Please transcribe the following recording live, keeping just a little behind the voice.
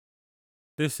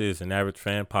This is an Average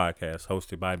Fan podcast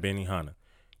hosted by Benny Hanna.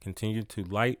 Continue to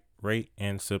like, rate,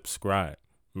 and subscribe.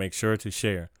 Make sure to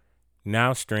share.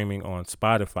 Now streaming on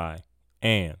Spotify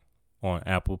and on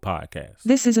Apple Podcasts.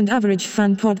 This is an Average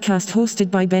Fan podcast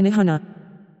hosted by Benny Hanna.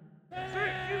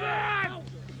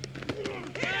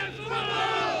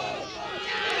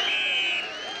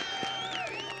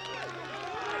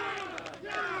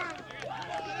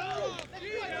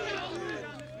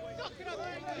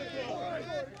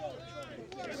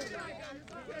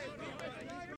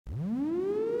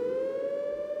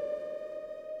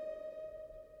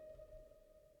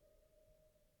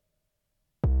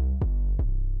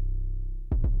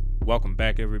 Welcome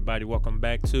back, everybody. Welcome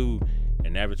back to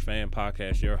an Average Fan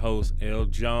podcast. Your host, L.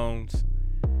 Jones.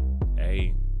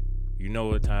 Hey, you know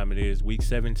what time it is. Week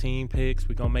 17 picks.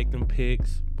 We're going to make them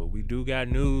picks. But we do got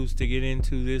news to get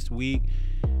into this week.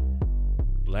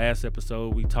 Last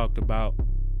episode, we talked about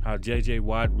how J.J.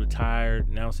 Watt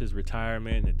announced his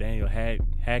retirement. Nathaniel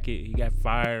Hackett, he got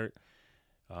fired.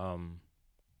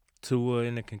 Tua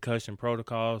in the concussion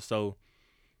protocol. So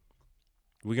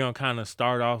we're going to kind of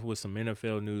start off with some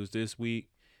NFL news this week.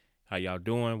 How y'all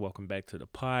doing? Welcome back to the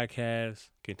podcast.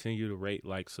 Continue to rate,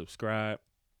 like, subscribe.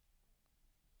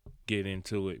 Get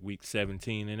into it. Week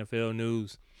 17 NFL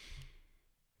news.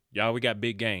 Y'all, we got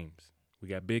big games. We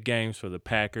got big games for the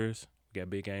Packers. We got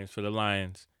big games for the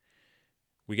Lions.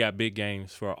 We got big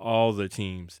games for all the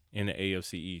teams in the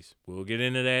AFC East. We'll get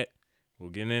into that.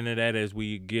 We'll get into that as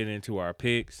we get into our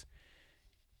picks.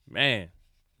 Man,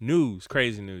 news,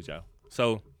 crazy news, y'all.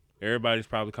 So everybody's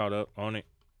probably caught up on it.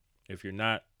 If you're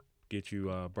not, get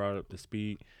you brought up to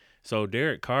speed. So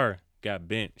Derek Carr got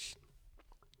benched.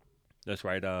 That's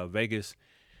right. Vegas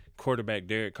quarterback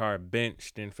Derek Carr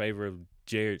benched in favor of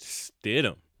Jarrett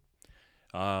Stidham.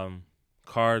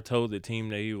 Carr told the team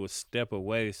that he would step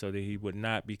away so that he would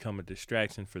not become a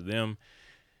distraction for them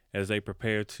as they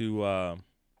prepare to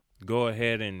go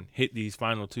ahead and hit these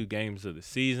final two games of the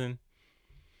season.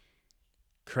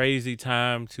 Crazy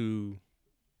time to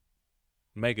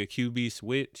make a QB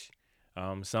switch.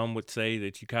 Some would say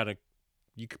that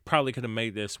you probably could have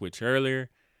made that switch earlier.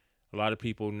 A lot of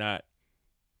people not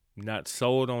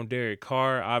sold on Derek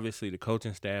Carr. Obviously, the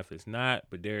coaching staff is not,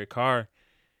 but Derek Carr,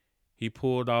 he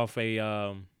pulled off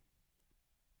I'm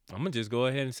gonna just go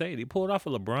ahead and say it. He pulled off a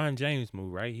LeBron James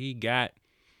move, right? He got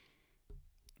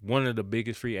one of the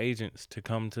biggest free agents to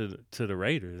come to the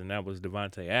Raiders, and that was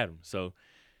Davante Adams. So,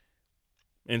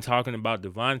 in talking about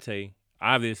Davante,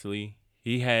 obviously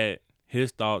he had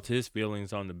his thoughts, his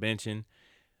feelings on the benching.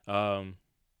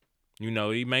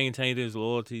 He maintained his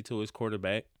loyalty to his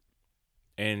quarterback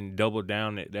and doubled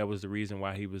down that was the reason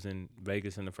why he was in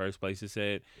Vegas in the first place. He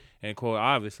said, and quote,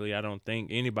 obviously, I don't think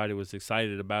anybody was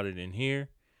excited about it in here.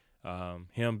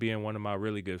 Him being one of my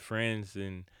really good friends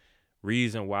and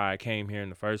reason why I came here in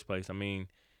the first place. I mean,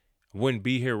 I wouldn't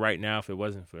be here right now if it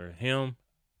wasn't for him.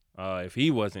 If he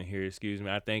wasn't here,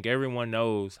 I think everyone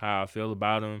knows how I feel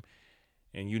about him.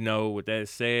 And with that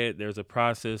said, there's a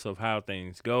process of how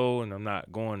things go, and I'm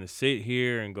not going to sit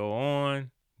here and go on.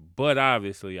 But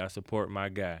obviously, I support my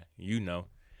guy,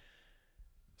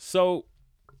 So,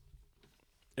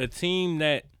 a team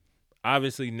that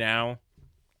obviously now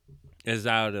is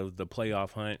out of the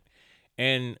playoff hunt,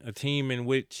 and a team in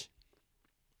which,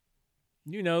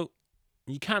 you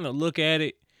kind of look at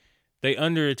it, they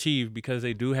underachieved because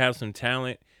they do have some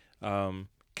talent. Kind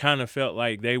of felt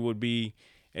like they would be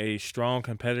a strong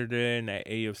competitor in that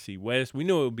AFC West. We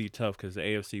knew it would be tough because the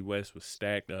AFC West was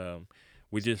stacked.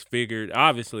 We just figured,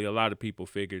 obviously, a lot of people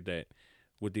figured that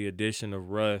with the addition of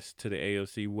Russ to the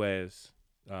AFC West,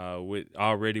 with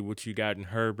already what you got in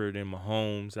Herbert and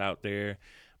Mahomes out there,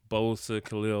 Bosa,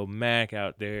 Khalil Mack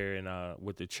out there, and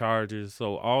with the Chargers.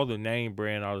 So all the name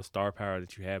brand, all the star power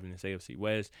that you have in this AFC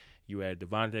West, you add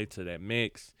Davante to that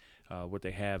mix, what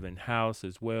they have in-house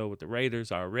as well with the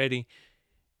Raiders already.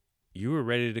 You were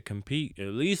ready to compete, at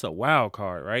least a wild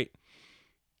card, right?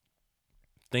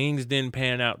 Things didn't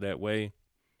pan out that way.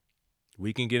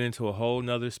 We can get into a whole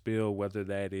nother spiel, whether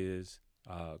that is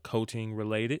coaching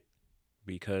related,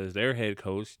 because their head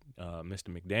coach, Mr.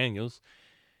 McDaniels,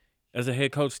 as a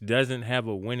head coach, doesn't have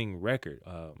a winning record.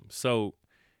 So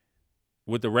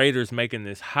with the Raiders making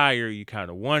this hire, you kind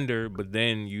of wonder, but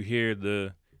then you hear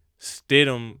the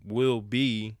Stidham will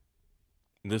be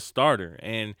the starter.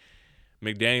 And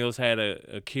McDaniels had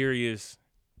a curious,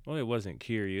 well, it wasn't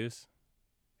curious.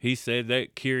 He said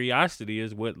that curiosity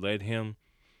is what led him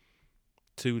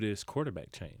to this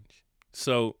quarterback change.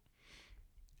 So,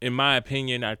 in my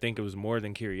opinion, I think it was more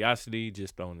than curiosity,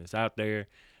 just throwing this out there.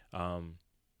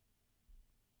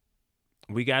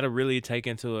 we got to really take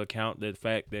into account the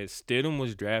fact that Stidham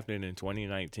was drafted in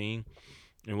 2019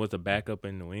 and was a backup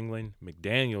in New England.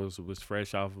 McDaniels was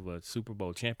fresh off of a Super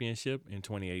Bowl championship in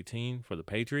 2018 for the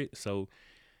Patriots. So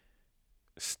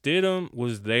Stidham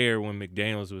was there when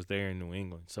McDaniels was there in New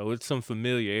England. So it's some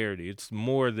familiarity. It's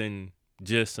more than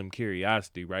just some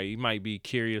curiosity, right? He might be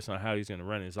curious on how he's going to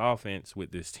run his offense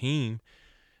with this team,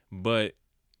 but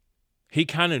he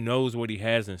kind of knows what he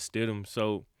has in Stidham.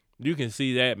 So you can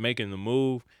see that making the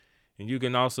move, and you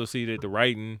can also see that the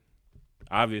writing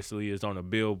obviously is on a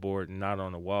billboard and not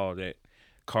on a wall that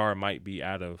Carr might be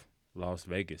out of Las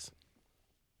Vegas.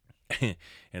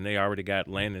 And they already got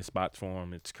landing spots for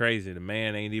him. It's crazy. The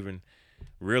man ain't even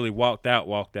really walked out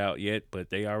yet, but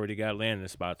they already got landing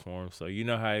spots for him. So you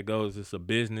know how it goes. It's a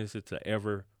business. It's an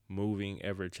ever-moving,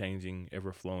 ever-changing,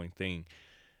 ever-flowing thing.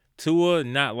 Tua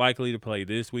not likely to play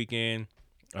this weekend.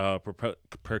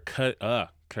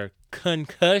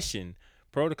 Concussion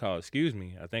protocol, excuse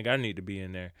me. I think I need to be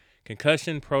in there.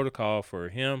 Concussion protocol for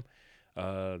him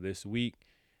this week.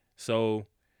 So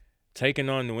taking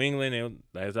on New England, and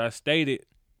as I stated,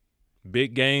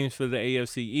 big games for the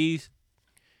AFC East.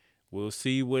 We'll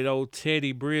see what old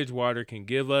Teddy Bridgewater can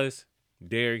give us.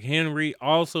 Derrick Henry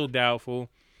also doubtful.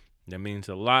 That means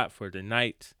a lot for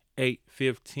tonight's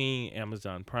 8:15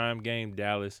 Amazon Prime game.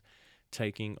 Dallas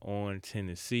taking on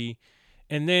Tennessee.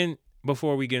 And then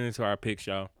before we get into our picks,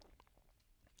 y'all.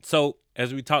 So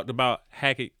as we talked about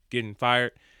Hackett getting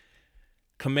fired,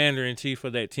 commander-in-chief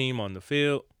of that team on the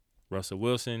field, Russell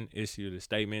Wilson, issued a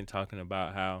statement talking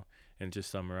about how, and just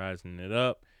summarizing it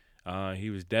up, he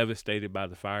was devastated by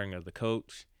the firing of the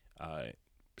coach,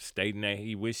 stating that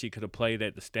he wished he could have played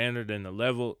at the standard and the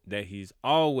level that he's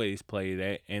always played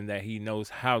at and that he knows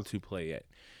how to play at.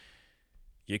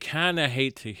 You kind of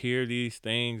hate to hear these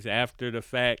things after the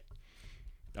fact.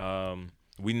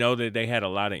 We know that they had a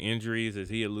lot of injuries, as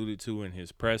he alluded to in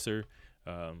his presser,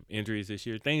 injuries this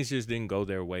year. Things just didn't go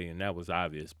their way, and that was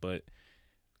obvious. But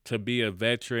to be a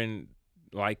veteran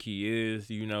like he is,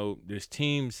 you know, this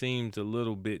team seems a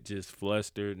little bit just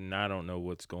flustered, and I don't know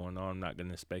what's going on. I'm not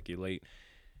going to speculate.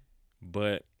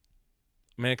 But,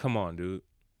 man, come on, dude.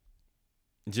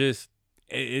 Just,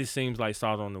 it seems like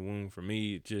salt on the wound for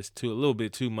me. Just a little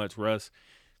bit too much rust.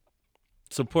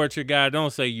 Support your guy.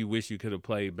 Don't say you wish you could have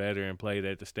played better and played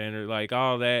at the standard. Like,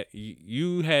 all that.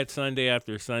 You had Sunday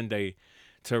after Sunday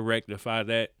to rectify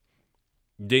that.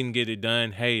 Didn't get it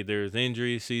done. Hey, there's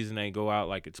injuries. Season ain't go out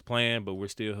like it's planned, but we're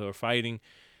still here fighting.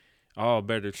 All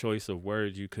better choice of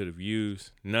words you could have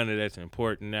used. None of that's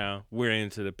important now. We're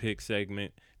into the pick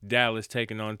segment. Dallas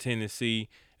taking on Tennessee,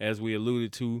 as we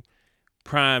alluded to.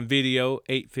 Prime Video,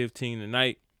 8:15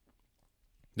 tonight.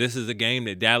 This is a game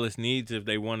that Dallas needs if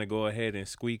they want to go ahead and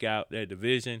squeak out their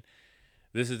division.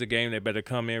 This is a game they better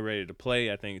come in ready to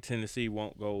play. I think Tennessee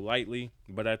won't go lightly,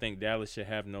 but I think Dallas should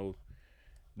have no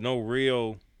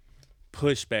real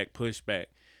pushback.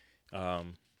 I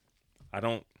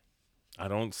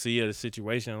don't see a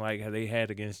situation like how they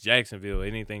had against Jacksonville.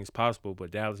 Anything's possible,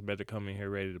 but Dallas better come in here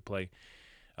ready to play.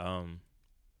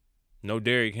 No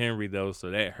Derrick Henry, though, so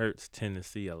that hurts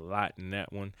Tennessee a lot in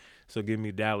that one. So give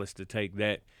me Dallas to take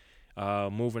that.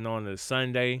 Moving on to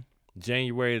Sunday,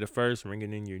 January the 1st,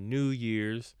 ringing in your New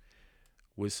Year's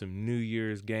with some New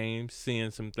Year's games, seeing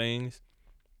some things.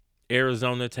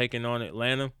 Arizona taking on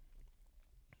Atlanta.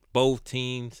 Both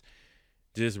teams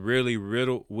just really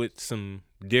riddled with some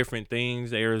different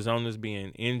things. Arizona's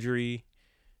being injury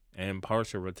and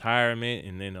partial retirement,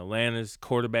 and then Atlanta's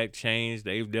quarterback change.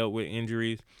 They've dealt with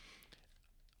injuries.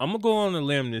 I'm going to go on a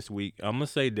limb this week. I'm going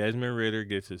to say Desmond Ridder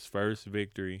gets his first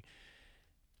victory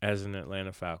as an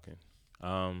Atlanta Falcon.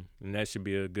 And that should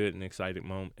be a good and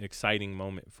exciting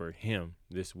moment for him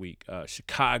this week.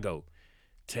 Chicago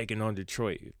taking on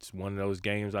Detroit. It's one of those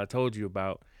games I told you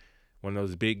about, one of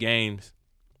those big games.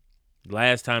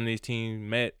 Last time these teams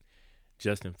met,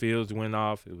 Justin Fields went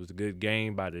off. It was a good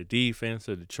game by the defense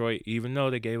of Detroit. Even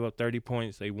though they gave up 30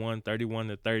 points, they won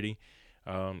 31-30.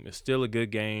 It's still a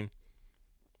good game.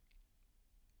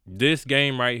 This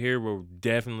game right here will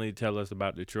definitely tell us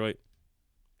about Detroit.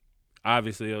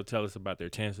 Obviously, it'll tell us about their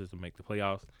chances to make the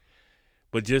playoffs,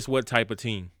 but just what type of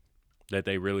team that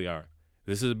they really are.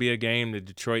 This will be a game that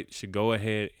Detroit should go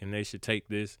ahead and they should take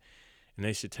this, and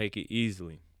they should take it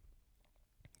easily.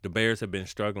 The Bears have been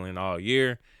struggling all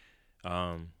year.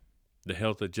 The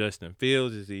health of Justin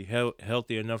Fields, is he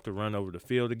healthy enough to run over the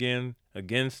field again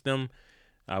against them?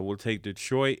 I will take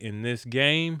Detroit in this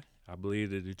game. I believe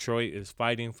that Detroit is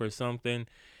fighting for something,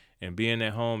 and being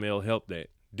at home, it'll help that.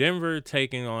 Denver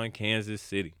taking on Kansas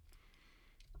City.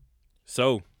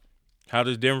 So, how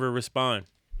does Denver respond?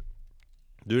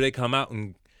 Do they come out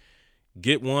and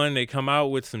get one. They come out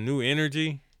with some new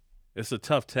energy. It's a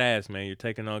tough task, man. You're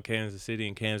taking on Kansas City,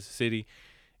 and Kansas City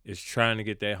is trying to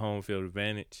get that home field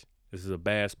advantage. This is a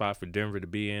bad spot for Denver to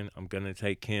be in. I'm going to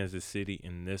take Kansas City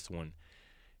in this one.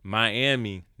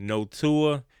 Miami, no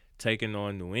Tua, taking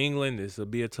on New England. This will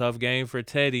be a tough game for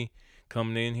Teddy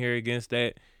coming in here against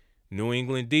that New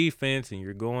England defense, and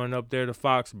you're going up there to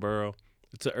Foxborough.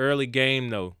 It's an early game,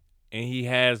 though, and he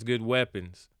has good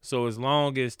weapons. So as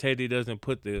long as Teddy doesn't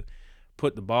put the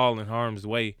ball in harm's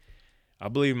way, I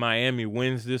believe Miami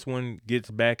wins this one, gets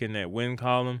back in that win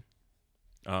column.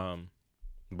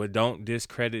 But don't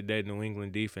discredit that New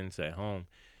England defense at home.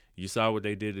 You saw what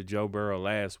they did to Joe Burrow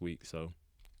last week, so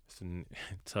it's a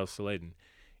tough sledding.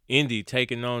 Indy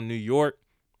taking on New York.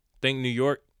 Think New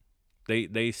York,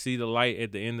 they see the light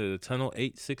at the end of the tunnel.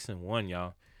 8-6-1,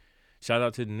 y'all. Shout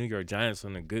out to the New York Giants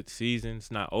on a good season.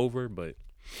 It's not over, but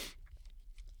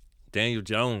Daniel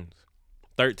Jones,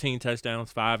 13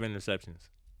 touchdowns, 5 interceptions.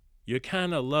 You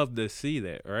kind of love to see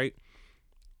that, right?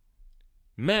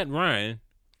 Matt Ryan,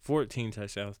 14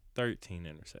 touchdowns, 13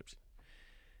 interceptions.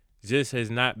 Just has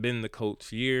not been the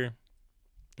coach year.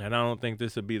 And I don't think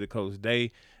this will be the coach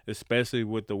day, especially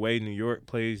with the way New York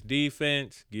plays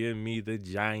defense. Give me the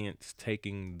Giants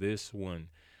taking this one.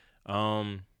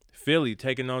 Philly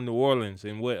taking on New Orleans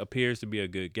in what appears to be a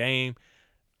good game.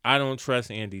 I don't trust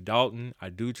Andy Dalton. I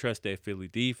do trust that Philly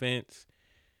defense.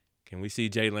 Can we see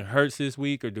Jalen Hurts this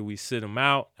week, or do we sit him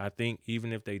out? I think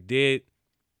even if they did,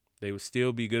 they would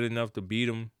still be good enough to beat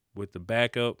him with the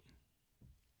backup.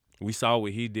 We saw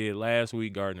what he did last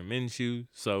week, Gardner Minshew.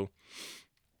 So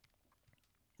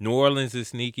New Orleans is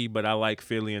sneaky, but I like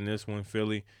Philly in this one.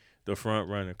 Philly, the front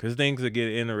runner. Because things will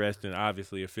get interesting,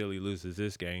 obviously, if Philly loses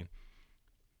this game.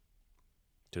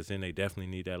 Because then they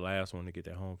definitely need that last one to get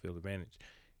that home field advantage.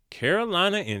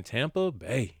 Carolina and Tampa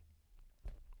Bay.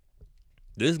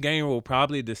 This game will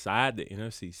probably decide the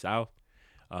NFC South.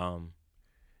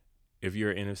 If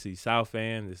you're an NFC South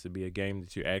fan, this would be a game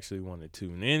that you actually want to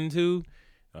tune into.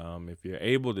 If you're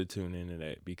able to tune into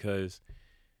that, because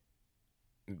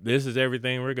this is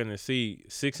everything we're gonna see.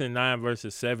 6-9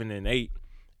 versus 7-8,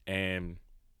 and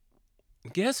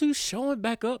guess who's showing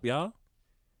back up, y'all?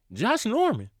 Josh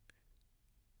Norman.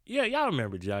 Yeah, y'all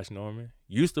remember Josh Norman.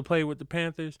 Used to play with the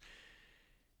Panthers.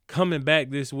 Coming back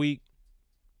this week.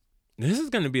 This is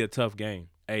gonna be a tough game.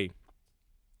 Hey,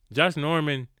 Josh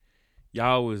Norman,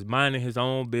 y'all was minding his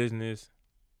own business,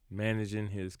 managing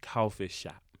his coffee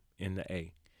shop in the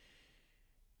A.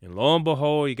 And lo and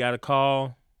behold, he got a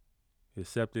call,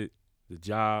 accepted the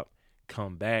job,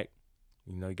 come back.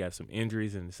 You know, he got some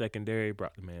injuries in the secondary,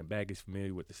 brought the man back. He's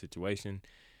familiar with the situation,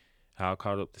 how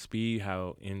caught up to speed,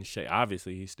 how in shape.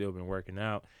 Obviously, he's still been working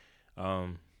out.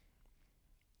 That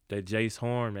Jace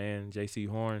Horn, man, J.C.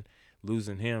 Horn,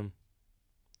 losing him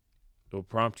will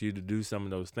prompt you to do some of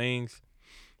those things.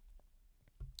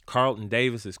 Carlton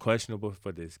Davis is questionable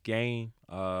for this game.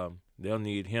 They'll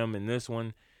need him in this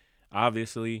one,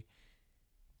 obviously,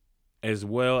 as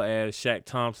well as Shaq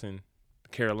Thompson.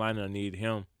 Carolina need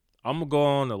him. I'm going to go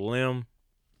on a limb.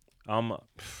 I'm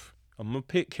going to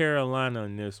pick Carolina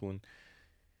in this one.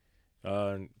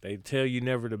 They tell you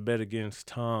never to bet against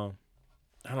Tom.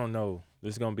 I don't know.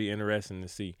 This is going to be interesting to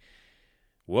see.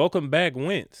 Welcome back,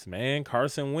 Wentz, man.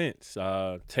 Carson Wentz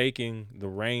taking the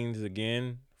reins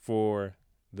again for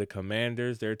the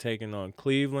Commanders. They're taking on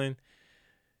Cleveland.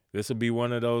 This will be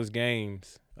one of those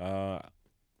games.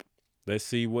 Let's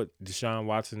see what Deshaun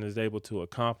Watson is able to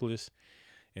accomplish.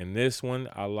 In this one,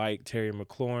 I like Terry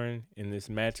McLaurin in this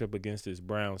matchup against this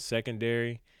Browns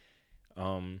secondary.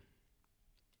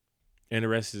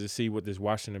 Interested to see what this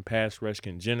Washington pass rush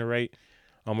can generate.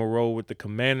 I'm going to roll with the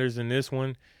Commanders in this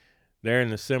one. They're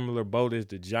in a similar boat as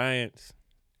the Giants.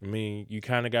 I mean, you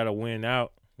kind of got to win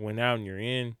out and you're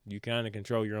in. You kind of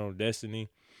control your own destiny.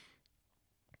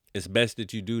 It's best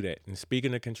that you do that. And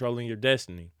speaking of controlling your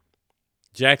destiny,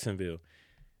 Jacksonville,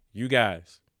 you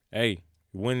guys, hey,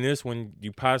 win this one,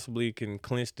 you possibly can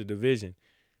clinch the division.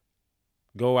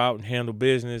 Go out and handle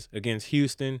business against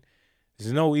Houston. It's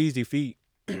no easy feat.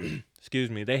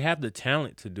 Excuse me. They have the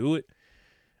talent to do it.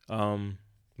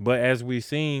 But as we've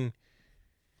seen,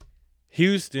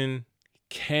 Houston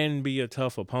can be a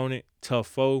tough opponent, tough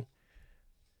foe.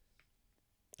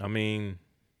 I mean,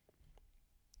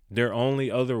 their only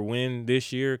other win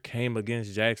this year came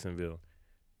against Jacksonville.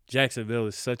 Jacksonville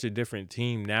is such a different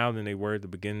team now than they were at the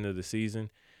beginning of the season.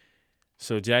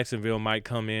 So Jacksonville might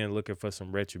come in looking for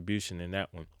some retribution in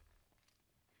that one.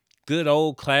 Good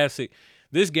old classic.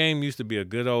 This game used to be a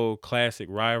good old classic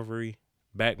rivalry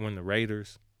back when the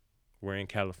Raiders were in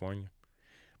California.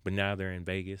 But now they're in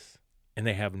Vegas. And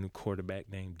they have a new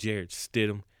quarterback named Jared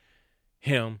Stidham.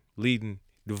 him leading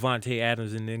Devontae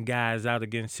Adams and then guys out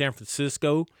against San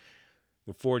Francisco.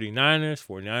 The 49ers.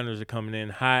 49ers are coming in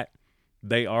hot.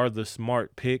 They are the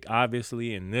smart pick,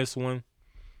 obviously, in this one.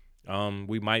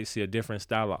 We might see a different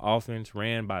style of offense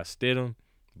ran by Stidham,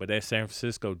 but that San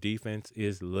Francisco defense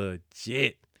is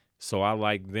legit. So I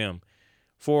like them.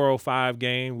 4:05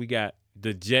 game, we got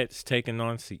the Jets taking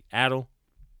on Seattle.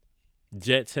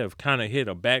 Jets have kind of hit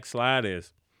a backslide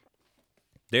as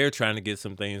they're trying to get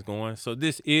some things going. So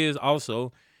this is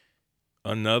also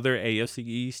another AFC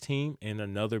East team and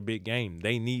another big game.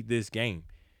 They need this game.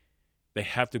 They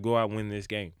have to go out and win this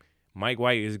game. Mike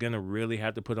White is going to really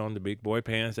have to put on the big boy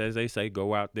pants, as they say,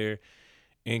 go out there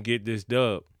and get this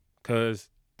dub, because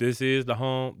this is the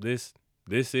home. This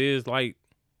is like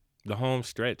the home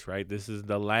stretch, right? This is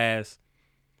the last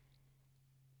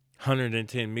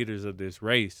 110 meters of this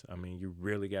race. I mean, you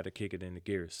really got to kick it into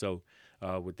gear. So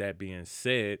with that being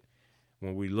said,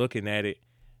 when we looking at it,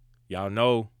 y'all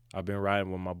know I've been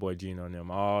riding with my boy Gino and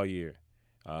them all year.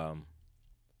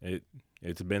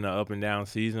 It's been an up and down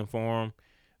season for them.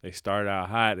 They started out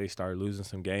hot. They started losing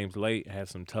some games late, had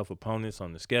some tough opponents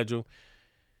on the schedule.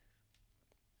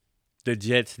 The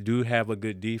Jets do have a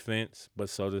good defense, but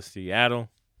so does Seattle.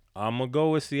 I'm going to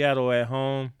go with Seattle at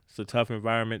home. It's a tough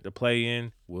environment to play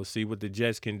in. We'll see what the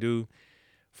Jets can do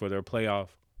for their playoff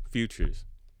futures.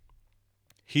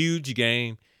 Huge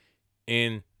game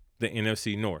in the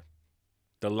NFC North.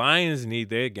 The Lions need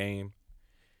their game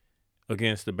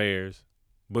against the Bears,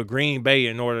 but Green Bay,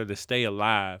 in order to stay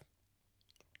alive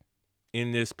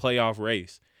in this playoff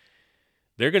race,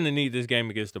 they're going to need this game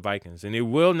against the Vikings. And it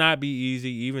will not be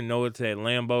easy, even though it's at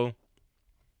Lambeau.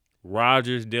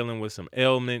 Rodgers dealing with some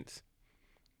ailments.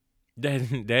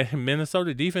 That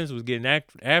Minnesota defense was getting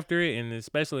after it, and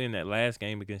especially in that last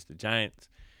game against the Giants,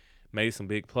 made some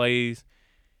big plays.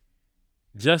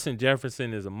 Justin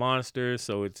Jefferson is a monster,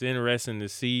 so it's interesting to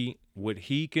see what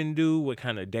he can do, what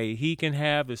kind of day he can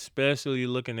have, especially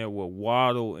looking at what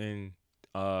Waddle and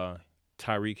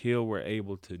Tyreek Hill were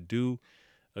able to do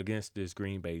against this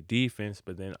Green Bay defense.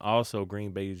 But then also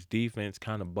Green Bay's defense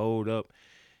kind of bowled up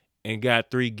and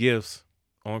got 3 gifts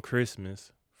on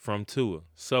Christmas from Tua.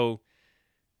 So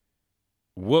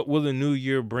what will the new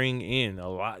year bring in? A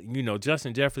lot,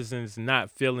 Justin Jefferson's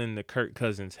not feeling the Kirk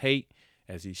Cousins hate,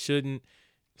 as he shouldn't.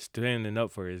 Standing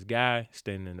up for his guy,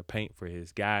 standing in the paint for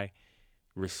his guy.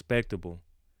 Respectable.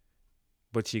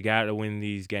 But you got to win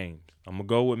these games. I'm going to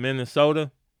go with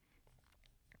Minnesota,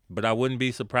 but I wouldn't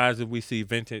be surprised if we see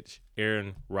vintage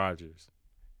Aaron Rodgers.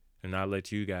 And I'll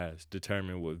let you guys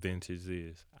determine what vintage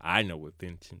is. I know what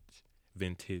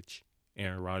vintage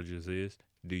Aaron Rodgers is.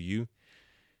 Do you?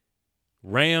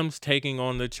 Rams taking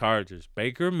on the Chargers.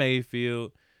 Baker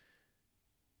Mayfield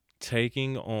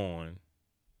taking on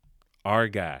our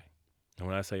guy. And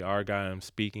when I say our guy, I'm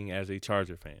speaking as a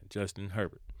Charger fan, Justin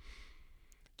Herbert.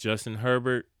 Justin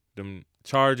Herbert, the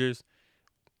Chargers.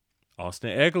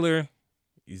 Austin Eckler,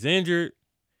 he's injured.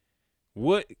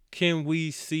 What can we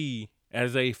see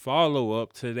as a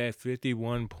follow-up to that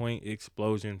 51-point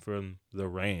explosion from the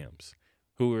Rams,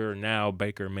 who are now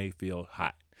Baker Mayfield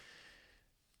hot?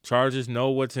 Chargers know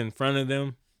what's in front of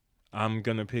them. I'm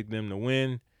going to pick them to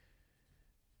win.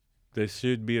 This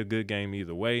should be a good game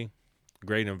either way.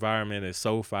 Great environment at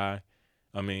SoFi.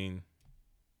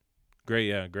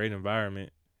 Great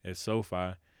environment at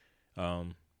SoFi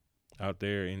out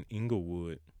there in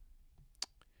Inglewood.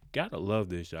 Gotta love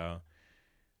this, y'all.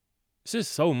 It's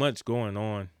just so much going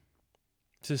on.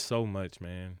 Just so much,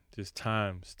 man. Just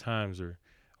times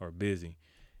are busy.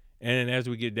 And as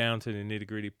we get down to the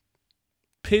nitty-gritty,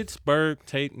 Pittsburgh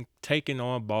taking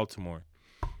on Baltimore.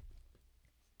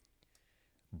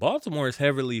 Baltimore is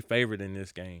heavily favored in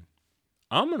this game.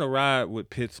 I'm going to ride with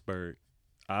Pittsburgh.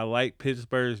 I like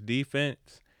Pittsburgh's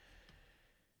defense.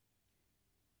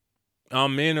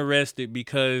 I'm interested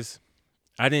because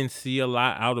I didn't see a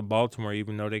lot out of Baltimore,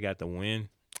 even though they got the win.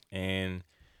 And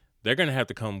they're going to have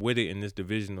to come with it in this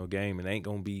divisional game. It ain't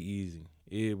going to be easy.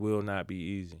 It will not be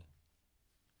easy.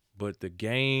 But the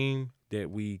game that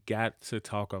we got to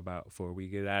talk about before we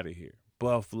get out of here,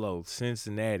 Buffalo,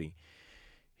 Cincinnati.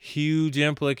 Huge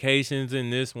implications in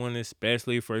this one,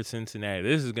 especially for Cincinnati.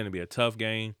 This is going to be a tough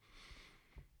game.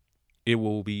 It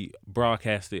will be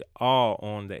broadcasted all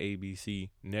on the ABC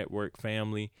network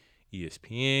family,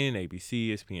 ESPN, ABC,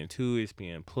 ESPN2,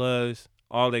 ESPN Plus,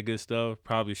 all that good stuff.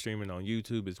 Probably streaming on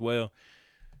YouTube as well.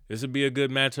 This will be a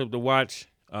good matchup to watch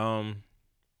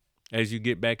as you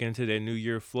get back into that New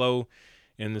Year flow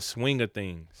and the swing of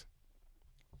things.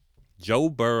 Joe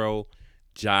Burrow,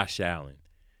 Josh Allen.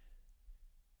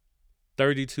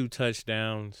 32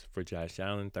 touchdowns for Josh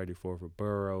Allen, 34 for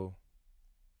Burrow.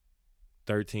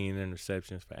 13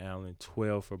 interceptions for Allen,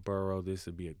 12 for Burrow. This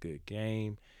would be a good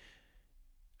game.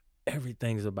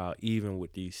 Everything's about even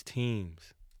with these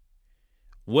teams.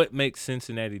 What makes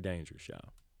Cincinnati dangerous,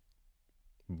 y'all?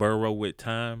 Burrow with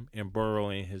time and Burrow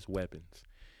and his weapons.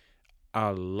 I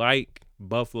like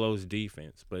Buffalo's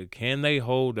defense, but can they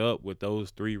hold up with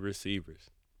those three receivers?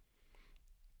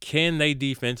 Can they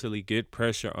defensively get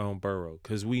pressure on Burrow?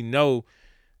 Because we know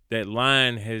that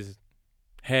line has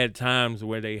had times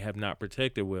where they have not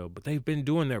protected well, but they've been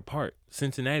doing their part.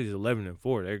 Cincinnati's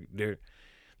 11-4.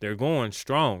 They're going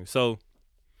strong. So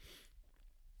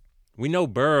we know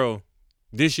Burrow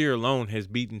this year alone has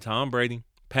beaten Tom Brady,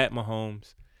 Pat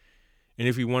Mahomes, and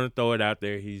if you want to throw it out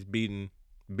there, he's beaten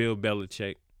Bill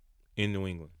Belichick in New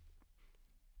England.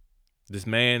 This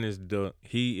man is the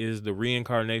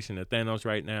reincarnation of Thanos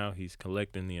right now. He's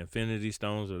collecting the Infinity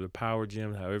Stones or the Power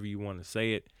Gems, however you want to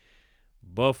say it.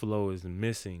 Buffalo is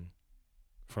missing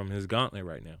from his gauntlet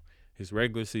right now, his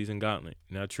regular season gauntlet.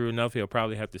 Now, true enough, he'll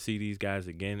probably have to see these guys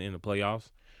again in the playoffs,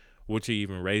 which will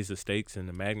even raise the stakes and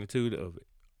the magnitude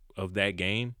of that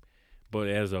game. But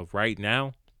as of right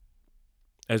now,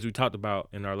 as we talked about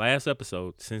in our last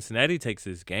episode, Cincinnati takes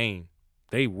this game.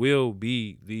 They will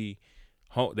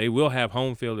have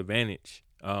home field advantage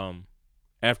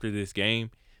after this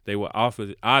game. They will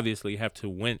obviously have to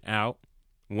win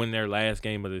their last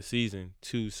game of the season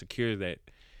to secure that.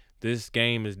 This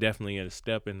game is definitely a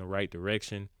step in the right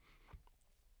direction.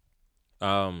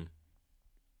 I'm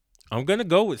going to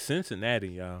go with Cincinnati,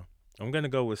 y'all. I'm going to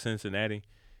go with Cincinnati.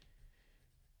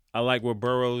 I like what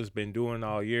Burrow's been doing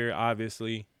all year,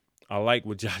 obviously. I like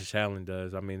what Josh Allen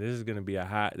does. I mean, this is going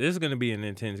to be an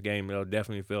intense game. It'll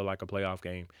definitely feel like a playoff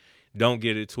game. Don't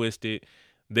get it twisted.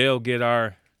 They'll get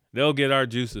our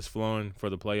juices flowing for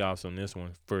the playoffs on this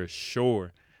one for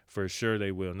sure. For sure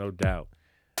they will, no doubt.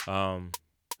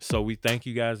 So we thank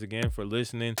you guys again for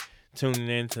listening, tuning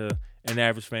in to An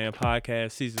Average Fan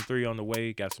Podcast. Season 3 on the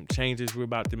way. Got some changes we're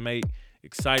about to make.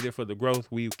 Excited for the growth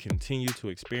we continue to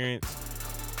experience.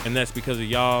 And that's because of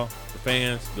y'all, the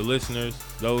fans, the listeners,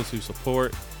 those who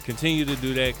support. Continue to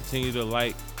do that. Continue to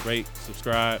like, rate,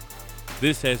 subscribe.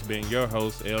 This has been your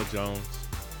host, L. Jones.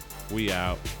 We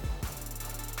out.